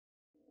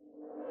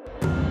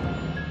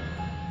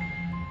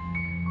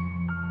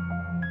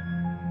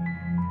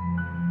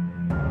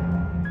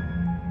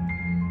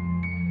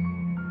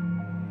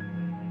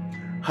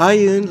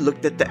Hyun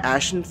looked at the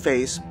ashen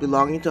face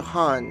belonging to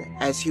Han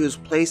as he was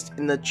placed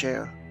in the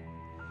chair.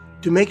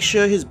 To make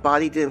sure his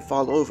body didn't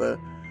fall over,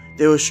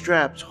 there were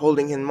straps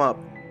holding him up.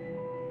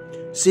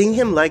 Seeing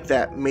him like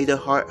that made her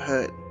heart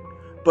hurt,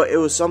 but it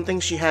was something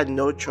she had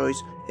no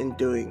choice in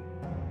doing.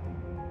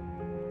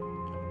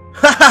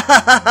 Ha ha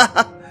ha ha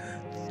ha!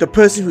 The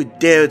person who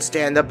dared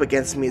stand up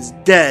against me is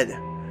dead!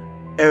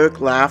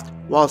 Eric laughed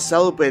while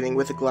celebrating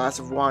with a glass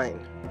of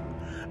wine.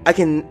 I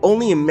can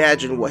only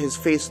imagine what his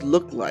face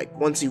looked like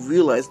once he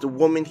realized the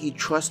woman he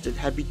trusted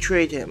had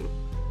betrayed him.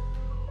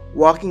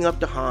 Walking up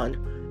to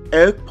Han,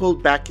 Eric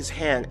pulled back his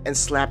hand and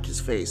slapped his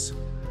face,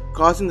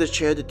 causing the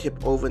chair to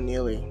tip over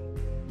nearly.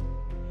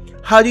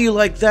 How do you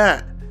like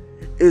that?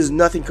 It is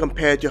nothing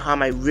compared to how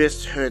my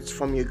wrist hurts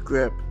from your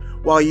grip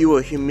while you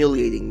were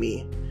humiliating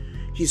me,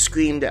 he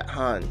screamed at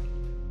Han.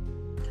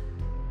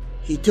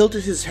 He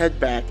tilted his head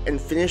back and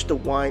finished the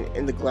wine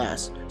in the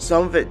glass,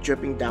 some of it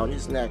dripping down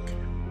his neck.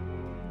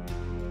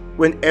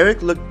 When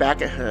Eric looked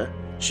back at her,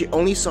 she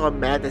only saw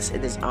madness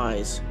in his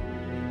eyes.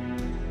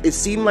 It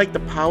seemed like the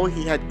power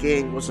he had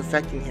gained was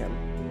affecting him.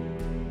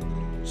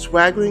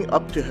 Swaggering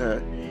up to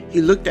her, he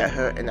looked at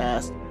her and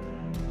asked,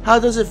 "How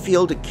does it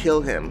feel to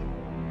kill him?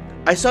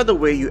 I saw the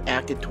way you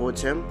acted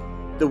towards him.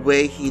 The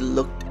way he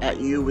looked at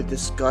you with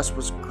disgust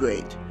was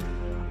great.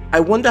 I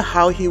wonder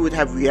how he would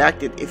have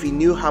reacted if he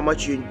knew how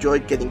much you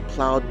enjoyed getting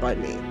plowed by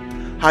me,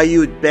 how you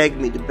would beg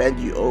me to bend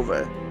you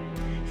over."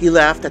 He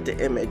laughed at the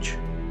image.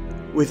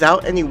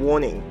 Without any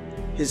warning,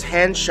 his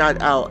hand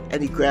shot out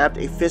and he grabbed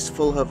a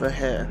fistful of her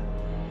hair.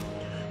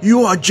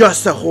 "You are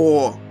just a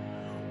whore!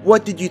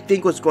 What did you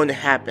think was going to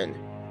happen?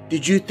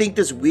 Did you think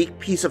this weak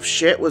piece of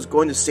shit was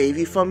going to save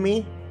you from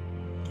me?"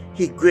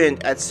 He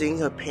grinned at seeing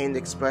her pained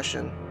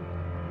expression.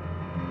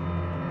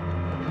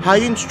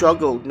 Hyun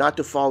struggled not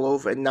to fall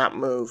over and not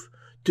move,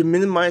 to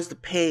minimize the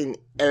pain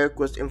Eric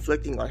was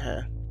inflicting on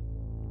her.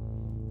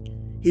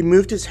 He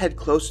moved his head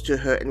closer to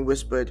her and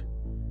whispered,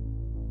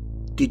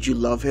 "Did you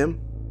love him?"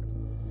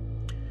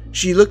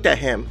 She looked at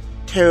him,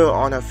 terror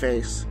on her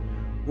face,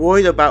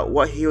 worried about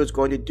what he was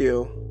going to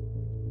do.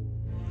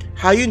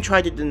 Hyun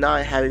tried to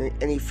deny having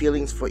any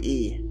feelings for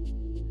E.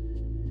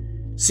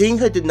 Seeing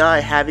her deny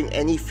having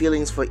any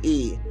feelings for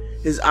E,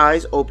 his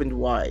eyes opened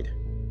wide.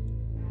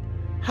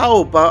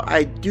 "How about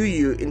I do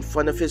you in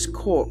front of his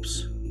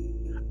corpse?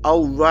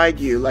 I'll ride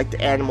you like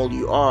the animal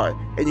you are,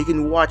 and you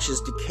can watch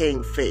his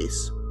decaying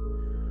face.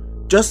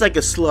 Just like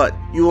a slut,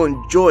 you will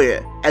enjoy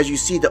it as you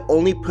see the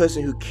only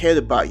person who cared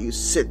about you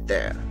sit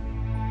there."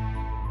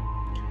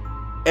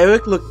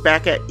 Eric looked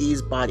back at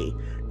E's body,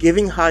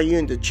 giving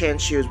Hyun the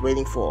chance she was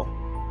waiting for.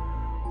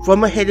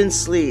 From a hidden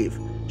sleeve,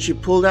 she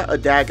pulled out a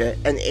dagger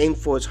and aimed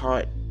for his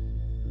heart.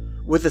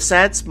 With a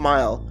sad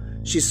smile,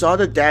 she saw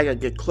the dagger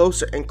get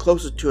closer and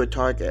closer to her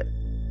target.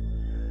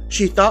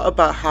 She thought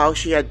about how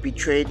she had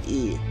betrayed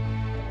E,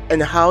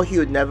 and how he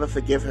would never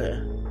forgive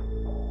her.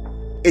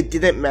 It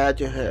didn't matter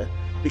to her,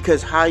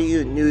 because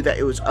Hyun knew that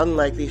it was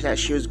unlikely that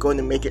she was going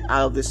to make it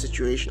out of this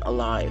situation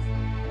alive.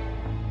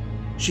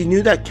 She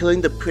knew that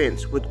killing the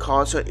prince would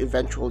cause her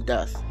eventual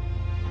death.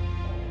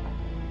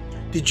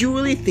 "Did you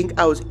really think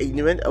I was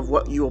ignorant of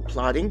what you were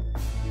plotting?"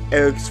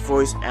 Eric's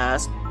voice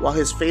asked while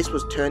his face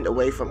was turned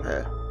away from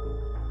her.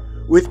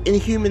 With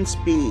inhuman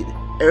speed,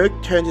 Eric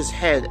turned his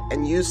head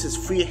and used his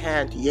free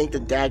hand to yank the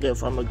dagger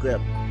from her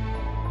grip.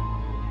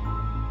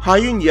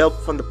 Hyun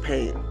yelped from the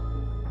pain.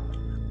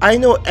 "I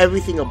know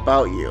everything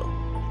about you.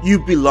 You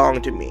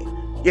belong to me,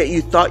 yet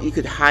you thought you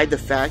could hide the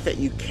fact that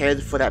you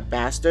cared for that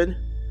bastard?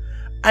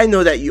 I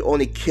know that you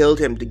only killed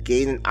him to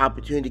gain an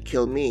opportunity to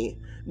kill me,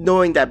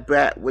 knowing that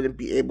brat wouldn't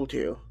be able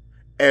to,"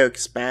 Eric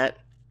spat.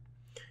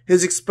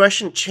 His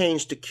expression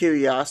changed to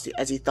curiosity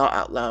as he thought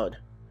out loud.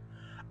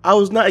 "I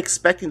was not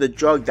expecting the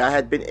drug that I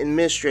had been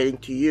administering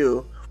to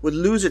you would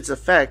lose its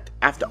effect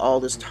after all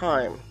this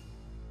time."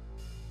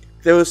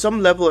 There was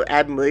some level of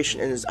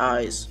admiration in his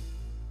eyes.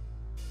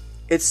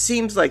 "It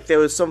seems like there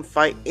was some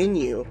fight in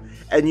you,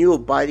 and you were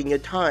biding your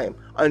time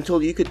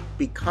until you could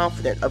be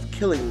confident of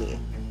killing me."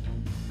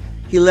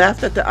 He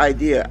laughed at the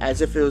idea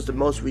as if it was the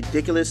most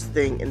ridiculous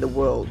thing in the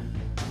world.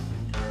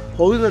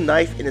 Holding the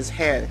knife in his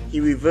hand, he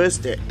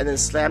reversed it and then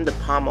slammed the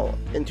pommel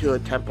into her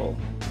temple.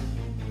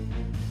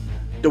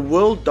 The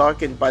world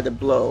darkened by the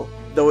blow,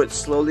 though it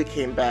slowly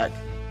came back.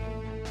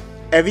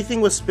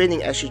 Everything was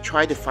spinning as she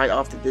tried to fight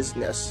off the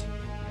dizziness.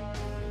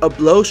 A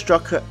blow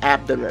struck her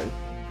abdomen,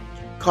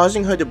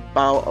 causing her to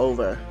bow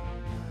over,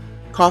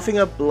 coughing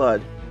up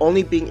blood,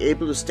 only being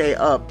able to stay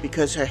up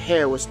because her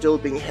hair was still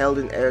being held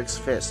in Eric's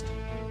fist.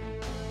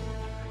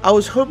 "I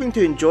was hoping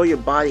to enjoy your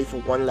body for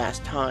one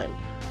last time,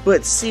 but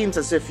it seems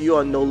as if you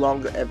are no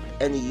longer of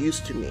any use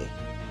to me."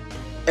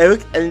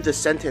 Eric ended the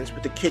sentence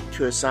with a kick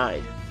to her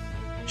side.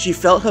 She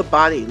felt her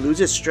body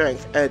lose its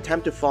strength and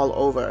attempt to fall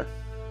over,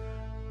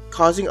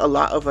 causing a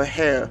lot of her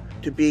hair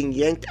to being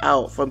yanked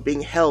out from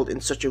being held in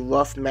such a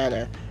rough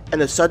manner,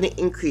 and a sudden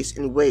increase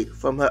in weight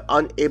from her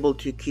unable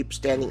to keep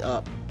standing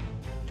up.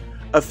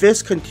 A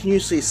fist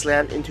continuously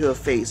slammed into her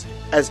face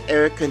as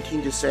Eric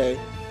continued to say,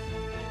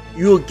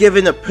 You were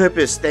given a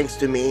purpose thanks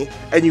to me,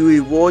 and you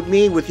reward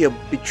me with your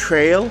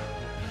betrayal?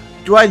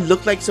 Do I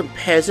look like some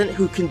peasant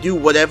who can do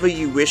whatever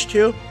you wish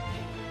to?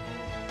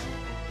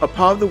 A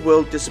part of the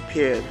world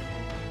disappeared,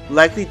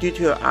 likely due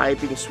to her eye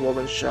being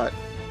swollen shut.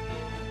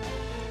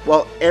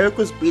 While Eric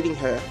was beating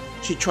her,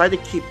 she tried to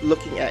keep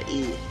looking at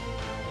E.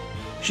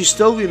 She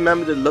still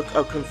remembered the look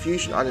of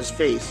confusion on his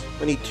face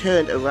when he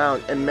turned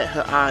around and met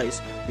her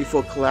eyes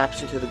before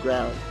collapsing to the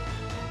ground.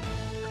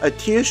 A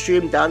tear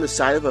streamed down the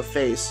side of her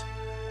face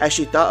as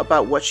she thought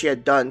about what she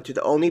had done to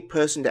the only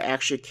person that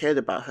actually cared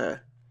about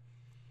her.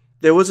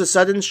 There was a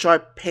sudden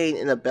sharp pain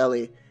in her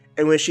belly,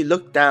 and when she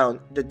looked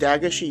down, the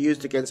dagger she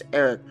used against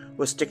Eric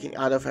was sticking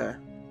out of her.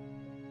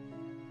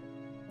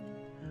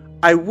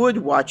 I would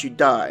watch you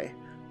die,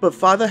 but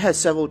Father has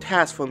several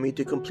tasks for me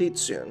to complete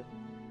soon.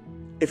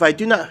 If I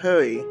do not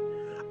hurry,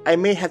 I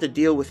may have to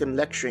deal with him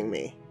lecturing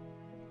me.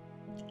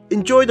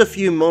 Enjoy the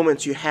few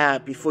moments you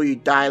have before you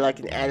die like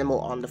an animal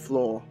on the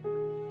floor.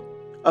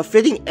 A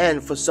fitting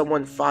end for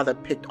someone Father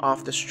picked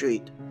off the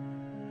street.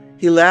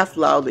 He laughed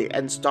loudly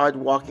and started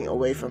walking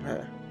away from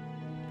her.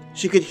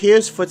 She could hear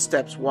his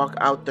footsteps walk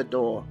out the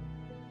door.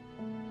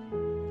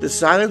 The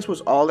silence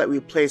was all that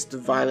replaced the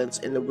violence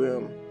in the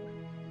room.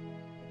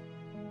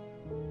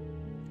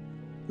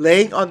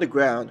 Laying on the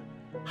ground,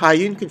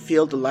 Ha-Yun could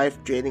feel the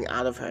life draining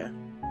out of her.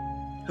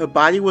 Her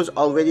body was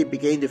already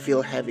beginning to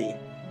feel heavy.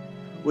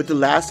 With the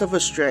last of her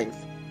strength,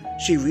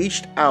 she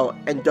reached out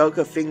and dug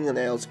her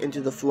fingernails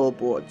into the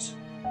floorboards.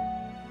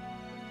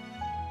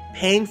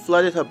 Pain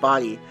flooded her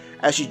body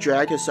as she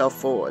dragged herself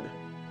forward.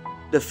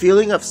 The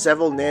feeling of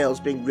several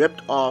nails being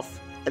ripped off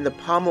and the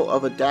pommel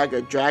of a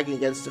dagger dragging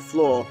against the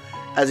floor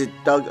as it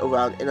dug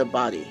around in her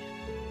body.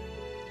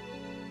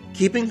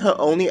 Keeping her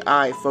only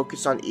eye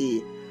focused on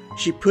E,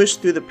 she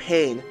pushed through the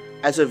pain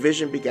as her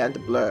vision began to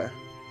blur.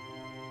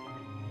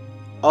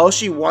 All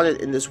she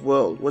wanted in this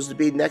world was to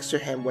be next to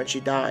him when she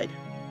died.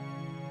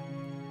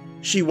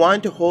 She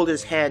wanted to hold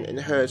his hand in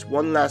hers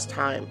one last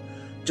time,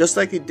 just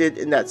like they did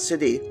in that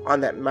city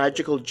on that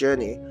magical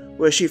journey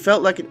where she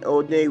felt like an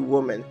ordinary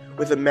woman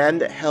with a man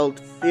that held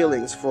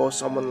feelings for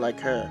someone like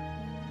her.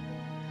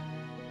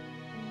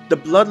 The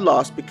blood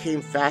loss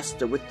became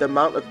faster with the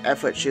amount of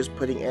effort she was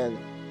putting in.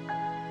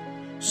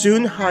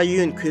 Soon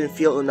Ha-Yun couldn't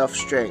feel enough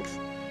strength,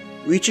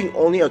 reaching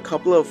only a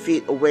couple of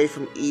feet away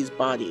from E's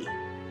body.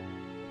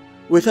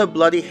 With her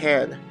bloody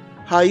hand,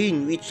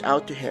 Ha-Yun reached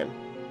out to him,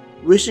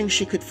 wishing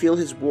she could feel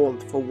his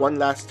warmth for one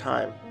last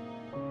time.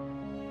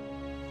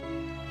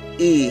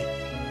 E,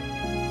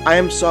 I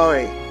am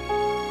sorry.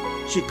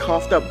 She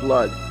coughed up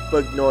blood,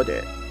 but ignored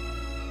it.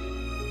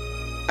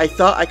 I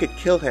thought I could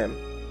kill him,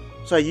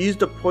 so I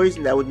used a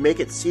poison that would make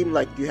it seem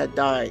like you had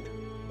died.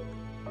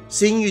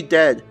 Seeing you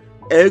dead,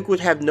 Eric would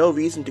have no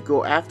reason to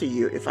go after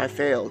you if I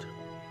failed.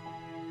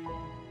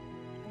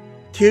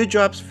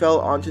 Teardrops fell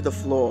onto the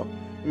floor,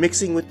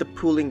 mixing with the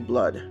pooling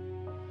blood.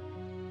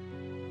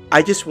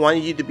 I just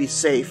wanted you to be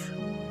safe,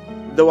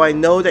 though I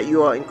know that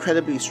you are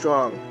incredibly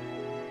strong.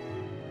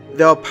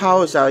 There are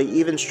powers that are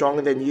even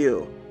stronger than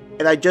you,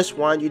 and I just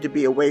wanted you to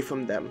be away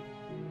from them.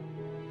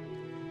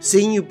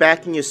 Seeing you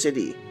back in your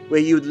city, where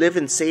you would live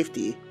in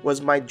safety,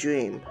 was my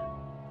dream.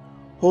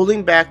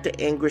 Holding back the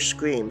anguished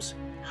screams,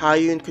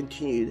 Ha-Yun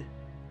continued.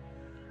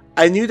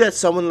 I knew that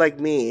someone like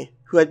me,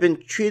 who had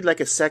been treated like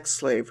a sex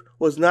slave,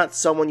 was not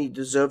someone you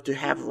deserved to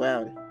have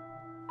around.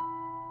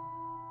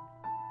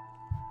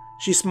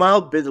 She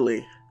smiled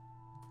bitterly.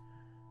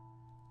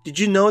 Did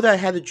you know that I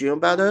had a dream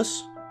about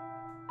us?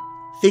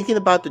 Thinking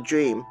about the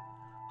dream,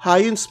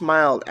 Ha-Yun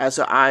smiled as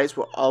her eyes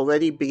were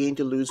already beginning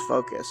to lose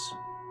focus.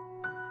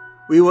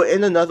 We were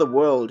in another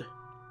world.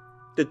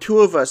 The two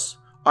of us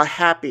are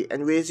happy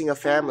and raising a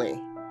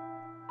family.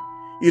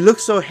 You look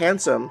so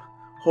handsome,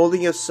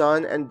 holding your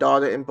son and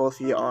daughter in both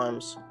of your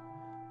arms.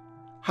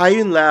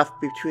 Ha-Yun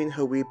laughed between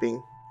her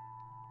weeping.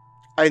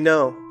 I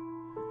know.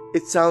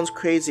 It sounds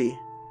crazy,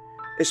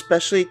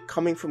 especially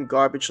coming from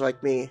garbage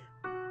like me.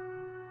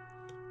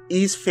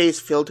 E's face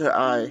filled her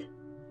eye,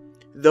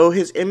 though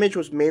his image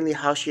was mainly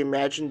how she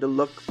imagined the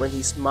look when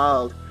he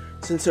smiled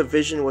since her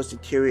vision was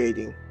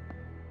deteriorating.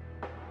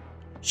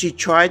 She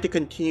tried to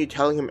continue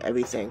telling him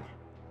everything.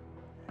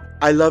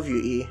 I love you,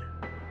 E.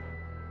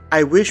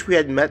 I wish we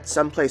had met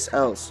someplace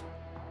else,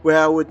 where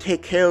I would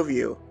take care of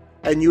you,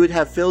 and you would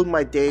have filled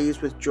my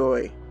days with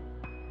joy.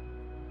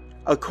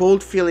 A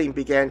cold feeling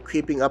began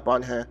creeping up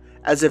on her,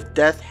 as if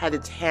death had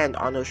its hand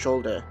on her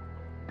shoulder,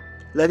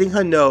 letting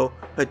her know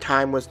her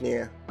time was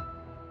near.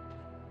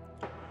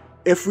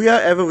 If we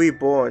are ever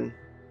reborn,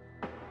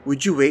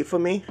 would you wait for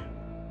me?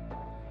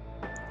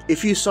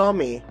 If you saw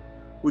me,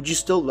 would you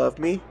still love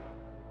me?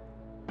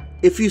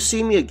 If you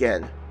see me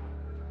again,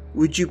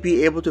 would you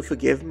be able to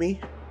forgive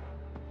me?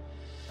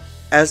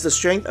 As the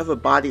strength of her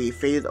body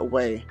faded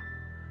away,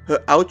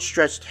 her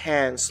outstretched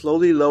hand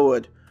slowly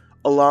lowered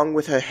along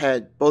with her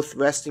head, both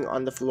resting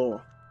on the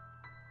floor.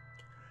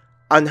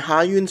 On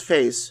Ha-Yun's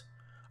face,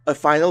 a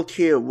final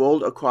tear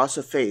rolled across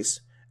her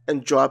face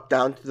and dropped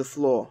down to the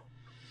floor.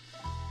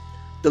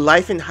 The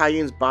life in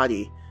Ha-Yun's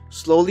body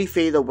slowly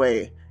faded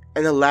away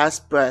and a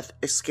last breath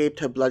escaped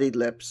her bloodied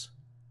lips.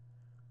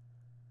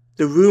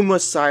 The room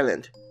was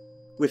silent,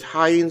 with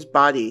Hyun's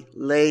body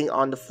laying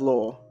on the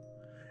floor,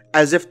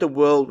 as if the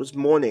world was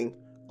mourning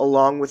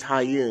along with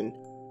Hyun,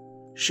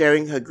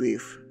 sharing her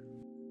grief.